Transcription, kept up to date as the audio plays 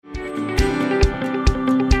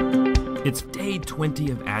It's day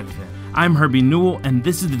 20 of Advent. I'm Herbie Newell, and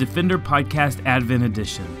this is the Defender Podcast Advent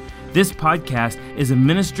Edition. This podcast is a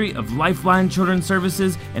ministry of Lifeline Children's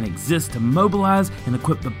Services and exists to mobilize and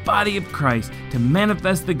equip the body of Christ to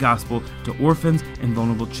manifest the gospel to orphans and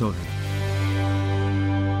vulnerable children.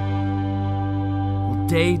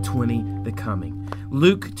 Day 20, the coming.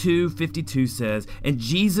 Luke 2:52 says, "And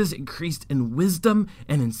Jesus increased in wisdom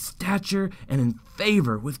and in stature and in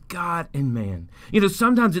favor with God and man." You know,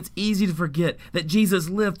 sometimes it's easy to forget that Jesus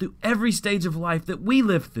lived through every stage of life that we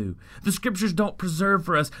live through. The scriptures don't preserve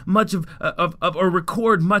for us much of or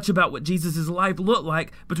record much about what Jesus' life looked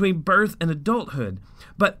like between birth and adulthood.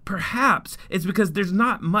 But perhaps it's because there's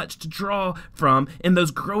not much to draw from in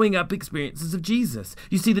those growing up experiences of Jesus.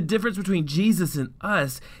 You see, the difference between Jesus and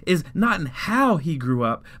us is not in how he grew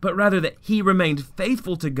up, but rather that he remained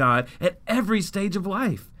faithful to God at every stage of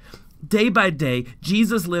life. Day by day,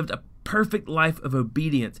 Jesus lived a perfect life of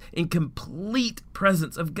obedience in complete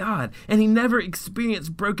presence of God, and he never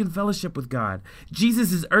experienced broken fellowship with God.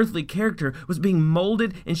 Jesus' earthly character was being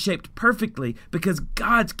molded and shaped perfectly because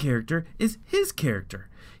God's character is his character.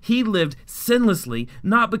 He lived sinlessly,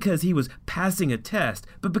 not because he was passing a test,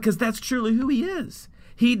 but because that's truly who he is.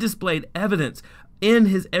 He displayed evidence in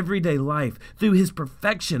his everyday life through his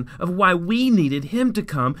perfection of why we needed him to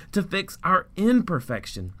come to fix our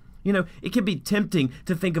imperfection. You know, it can be tempting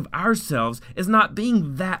to think of ourselves as not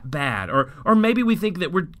being that bad, or maybe we think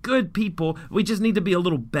that we're good people, we just need to be a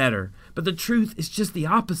little better. But the truth is just the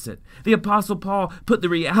opposite. The Apostle Paul put the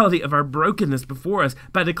reality of our brokenness before us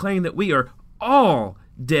by declaring that we are all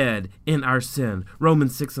dead in our sin,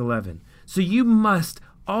 Romans 6:11. So you must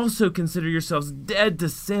also consider yourselves dead to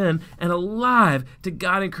sin and alive to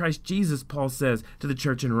God in Christ Jesus, Paul says to the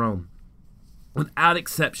church in Rome. Without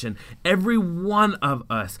exception, every one of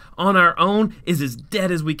us on our own is as dead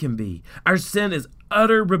as we can be. Our sin is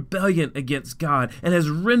utter rebellion against God and has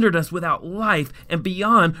rendered us without life and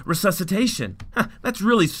beyond resuscitation. That's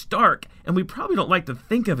really stark, and we probably don't like to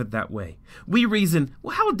think of it that way. We reason,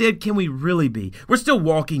 well, how dead can we really be? We're still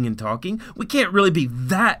walking and talking. We can't really be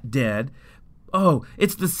that dead. Oh,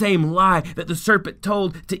 it's the same lie that the serpent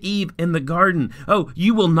told to Eve in the garden. Oh,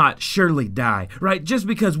 you will not surely die, right? Just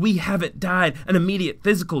because we haven't died an immediate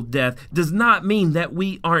physical death does not mean that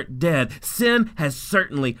we aren't dead. Sin has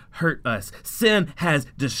certainly hurt us. Sin has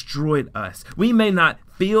destroyed us. We may not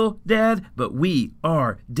feel dead, but we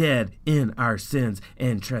are dead in our sins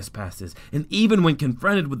and trespasses. And even when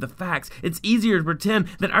confronted with the facts, it's easier to pretend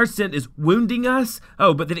that our sin is wounding us,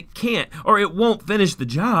 but that it can't or it won't finish the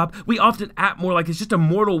job. We often act more like it's just a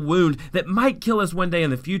mortal wound that might kill us one day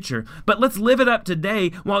in the future. But let's live it up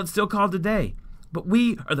today while it's still called today. But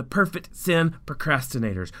we are the perfect sin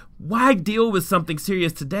procrastinators. Why deal with something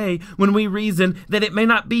serious today when we reason that it may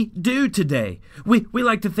not be due today? We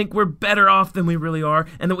like to think we're better off than we really are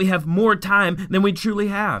and that we have more time than we truly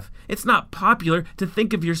have. It's not popular to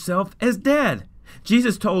think of yourself as dead.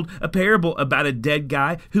 Jesus told a parable about a dead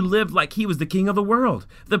guy who lived like he was the king of the world,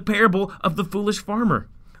 the parable of the foolish farmer.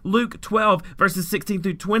 Luke 12, verses 16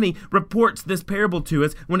 through 20 reports this parable to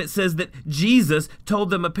us when it says that Jesus told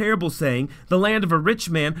them a parable saying, "The land of a rich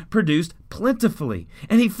man produced plentifully.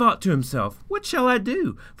 And he thought to himself, 'What shall I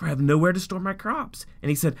do? For I have nowhere to store my crops.' And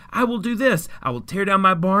he said, 'I will do this. I will tear down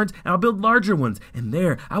my barns and I'll build larger ones. And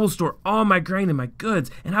there I will store all my grain and my goods.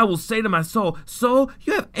 And I will say to my soul, Soul,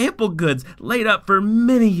 you have ample goods laid up for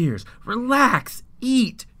many years. Relax,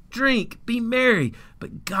 eat, drink, be merry.'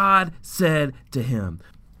 But God said to him,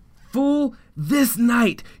 'Fool, this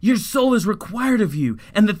night your soul is required of you,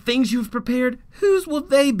 and the things you have prepared, whose will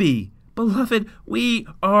they be?' Beloved, we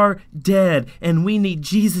are dead, and we need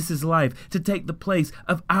Jesus' life to take the place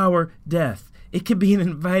of our death. It can be an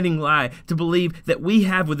inviting lie to believe that we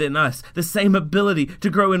have within us the same ability to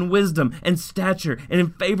grow in wisdom and stature and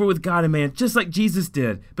in favor with God and man, just like Jesus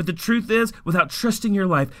did. But the truth is, without trusting your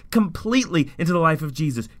life completely into the life of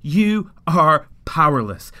Jesus, you are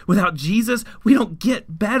powerless. Without Jesus, we don't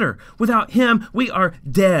get better. Without him, we are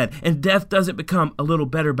dead, and death doesn't become a little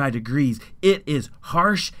better by degrees. It is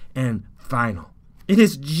harsh and final. It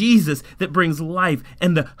is Jesus that brings life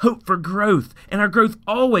and the hope for growth, and our growth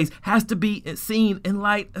always has to be seen in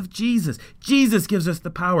light of Jesus. Jesus gives us the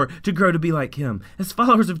power to grow to be like him. As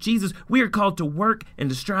followers of Jesus, we are called to work and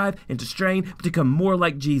to strive and to strain to become more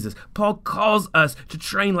like Jesus. Paul calls us to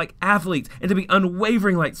train like athletes and to be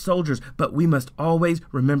unwavering like soldiers, but we must always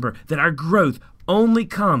remember that our growth only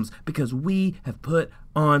comes because we have put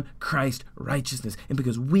on Christ's righteousness and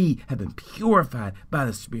because we have been purified by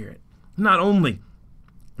the Spirit. Not only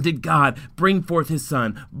did God bring forth his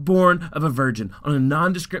son, born of a virgin, on a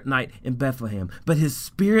nondescript night in Bethlehem. But his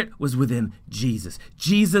spirit was within Jesus.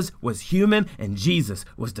 Jesus was human and Jesus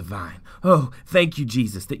was divine. Oh, thank you,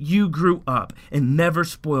 Jesus, that you grew up and never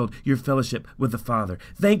spoiled your fellowship with the Father.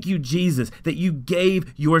 Thank you, Jesus, that you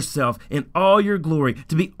gave yourself in all your glory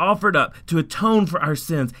to be offered up to atone for our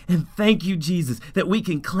sins. And thank you, Jesus, that we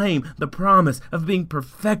can claim the promise of being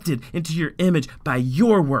perfected into your image by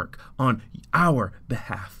your work on our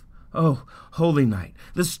behalf. Oh, holy night.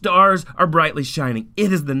 The stars are brightly shining.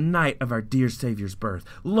 It is the night of our dear Savior's birth.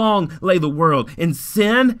 Long lay the world in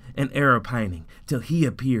sin and error pining, till he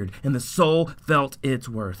appeared, and the soul felt its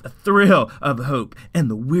worth. A thrill of hope, and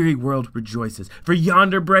the weary world rejoices. For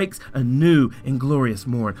yonder breaks a new and glorious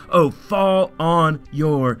morn. Oh, fall on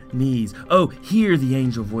your knees. Oh, hear the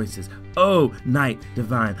angel voices. Oh, night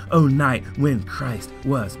divine. Oh, night when Christ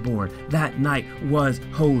was born. That night was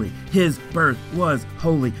holy. His birth was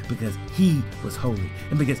holy because he was holy.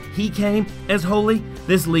 And because he came as holy,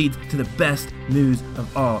 this leads to the best news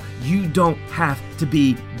of all. You don't have to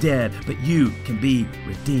be dead, but you can be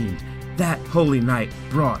redeemed. That holy night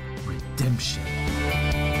brought redemption.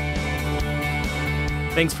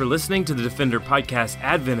 Thanks for listening to the Defender Podcast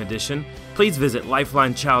Advent Edition. Please visit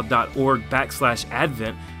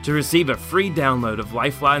lifelinechild.org/Advent to receive a free download of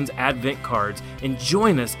Lifeline's Advent cards and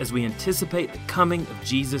join us as we anticipate the coming of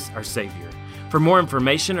Jesus, our Savior. For more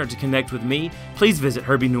information or to connect with me, please visit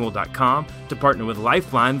herbienewell.com. To partner with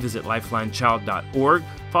Lifeline, visit lifelinechild.org.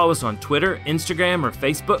 Follow us on Twitter, Instagram, or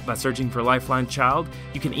Facebook by searching for Lifeline Child.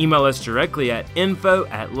 You can email us directly at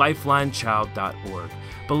info@lifelinechild.org.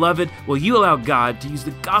 Beloved, will you allow God to use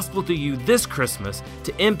the gospel through you this Christmas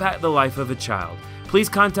to impact the life of a child? Please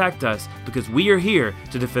contact us because we are here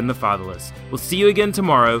to defend the fatherless. We'll see you again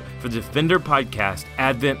tomorrow for the Defender Podcast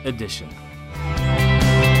Advent Edition.